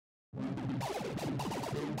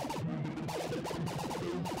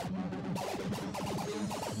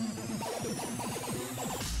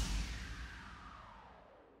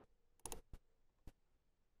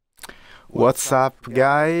What's up,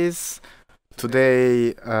 guys?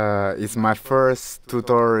 Today is my first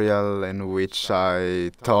tutorial in which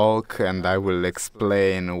I talk and I will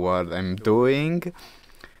explain what I'm doing.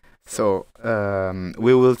 So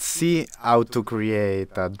we will see how to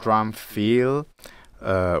create a drum fill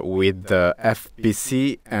with the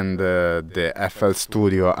FPC and the FL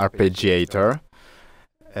Studio arpeggiator.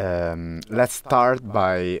 Let's start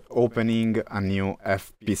by opening a new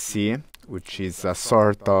FPC, which is a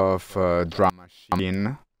sort of drum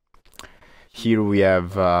machine. Here we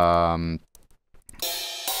have all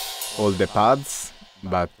the pads,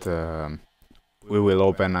 but we will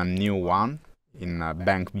open a new one in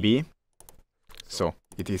bank B, so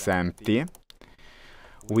it is empty.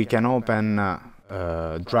 We can open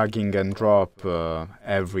dragging and drop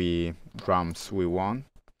every drums we want.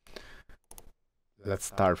 Let's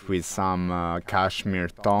start with some cashmere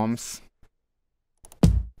toms.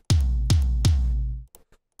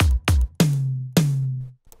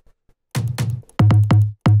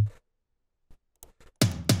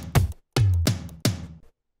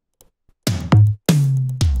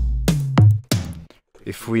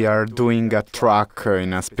 If we are doing a track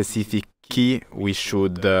in a specific key, we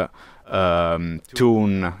should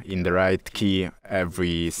tune in the right key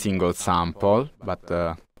every single sample,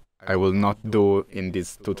 but I will not do in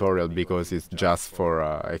this tutorial because it's just for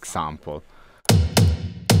example.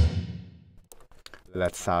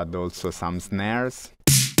 Let's add also some snares.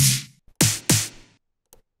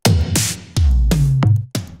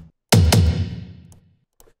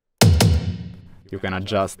 You can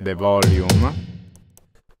adjust the volume.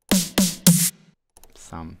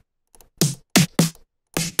 Some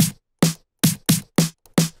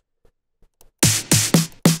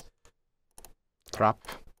trap.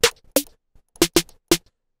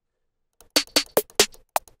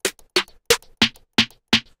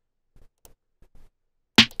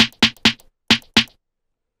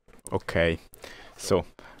 Okay, so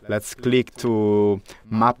let's click to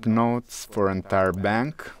map notes for entire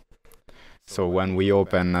bank. So when we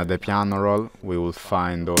open the piano roll, we will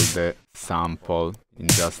find all the sample in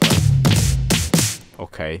just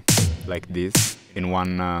okay, like this, in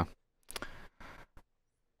one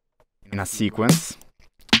in a sequence,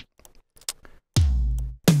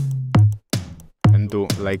 and do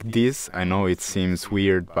like this. I know it seems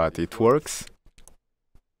weird, but it works.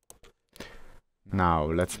 Now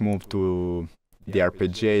let's move to the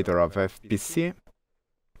arpeggiator of FPC.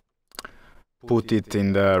 Put it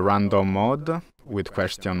in the random mode with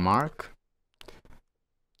question mark,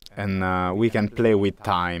 and we can play with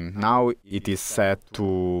time. Now it is set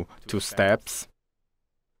to 2 steps.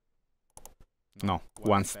 No,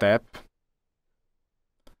 1 step,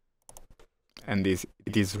 and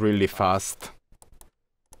it is really fast.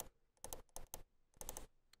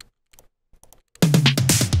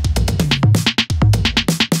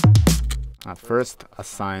 First,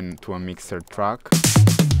 assign to a mixer track.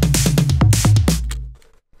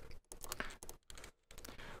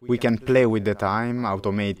 We can play with the time,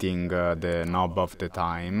 automating the knob of the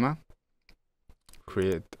time.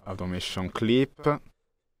 Create automation clip.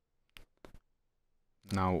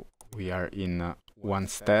 Now we are in 1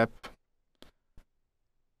 step.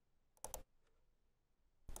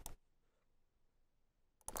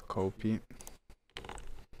 Copy.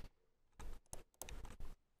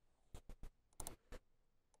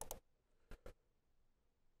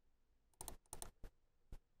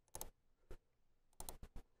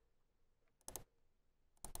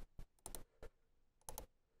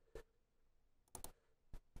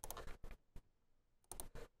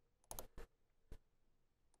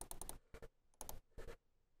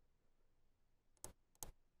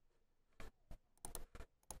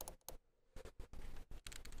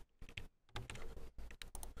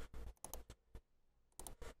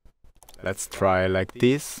 Let's try like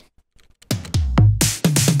this.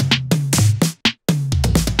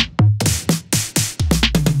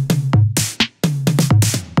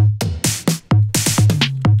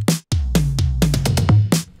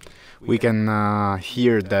 We can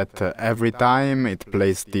hear that every time it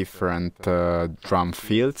plays different drum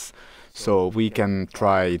fills, so we can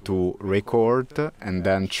try to record and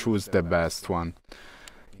then choose the best one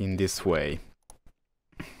in this way.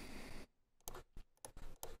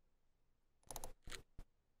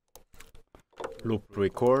 Loop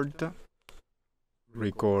record,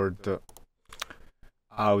 record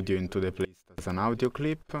audio into the playlist as an audio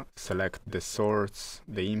clip, select the source,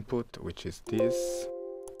 the input, which is this.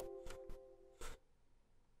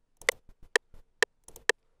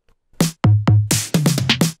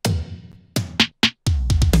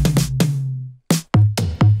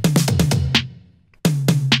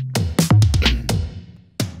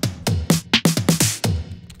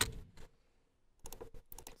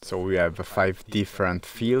 So we have 5 different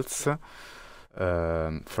fields.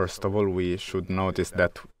 First of all, we should notice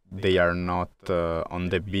that they are not on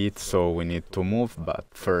the beat, so we need to move, but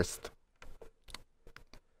first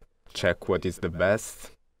check what is the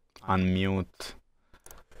best, unmute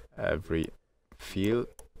every field,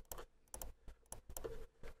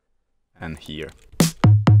 and here.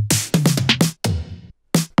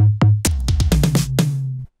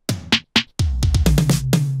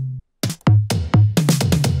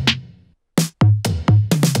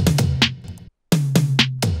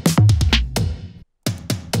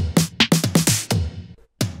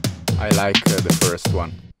 I like the first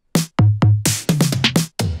one.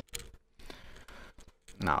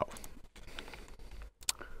 Now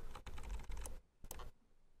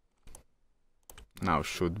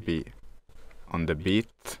should be on the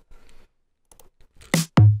beat.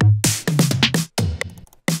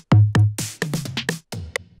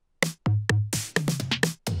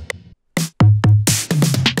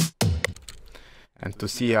 And to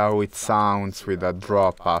see how it sounds with a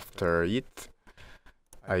drop after it,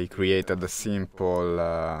 I created a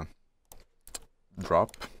simple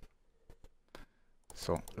drop.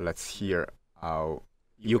 So let's hear how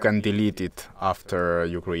you can delete it after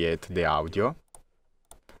you create the audio.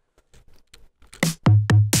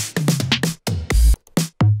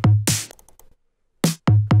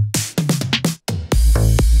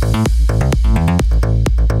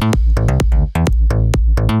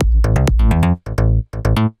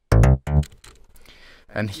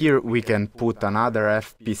 And here we can put another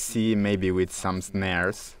FPC, maybe with some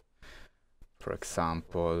snares. For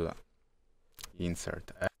example,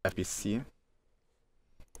 insert FPC,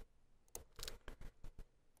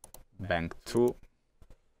 bank 2.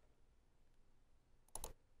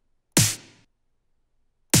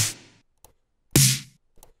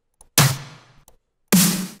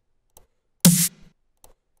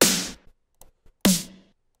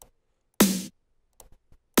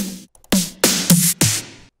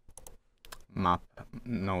 Map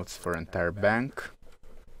notes for entire bank.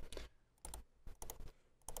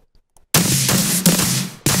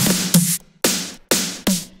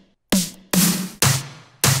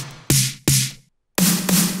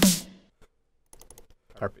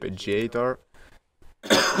 Arpeggiator.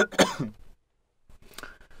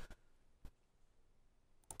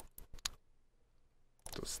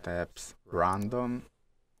 2 steps, random.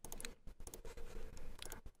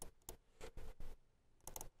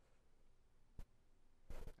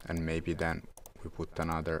 And maybe then we put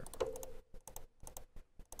another.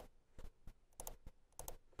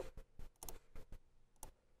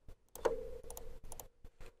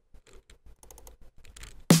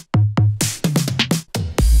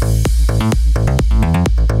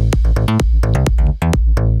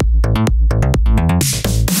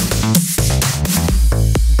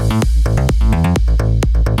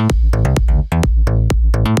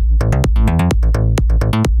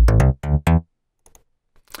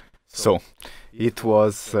 So, it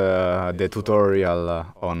was the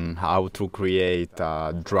tutorial on how to create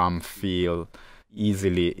a drum fill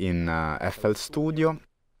easily in FL Studio.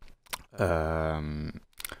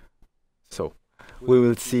 So, we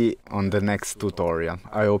will see on the next tutorial.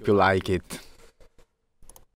 I hope you like it.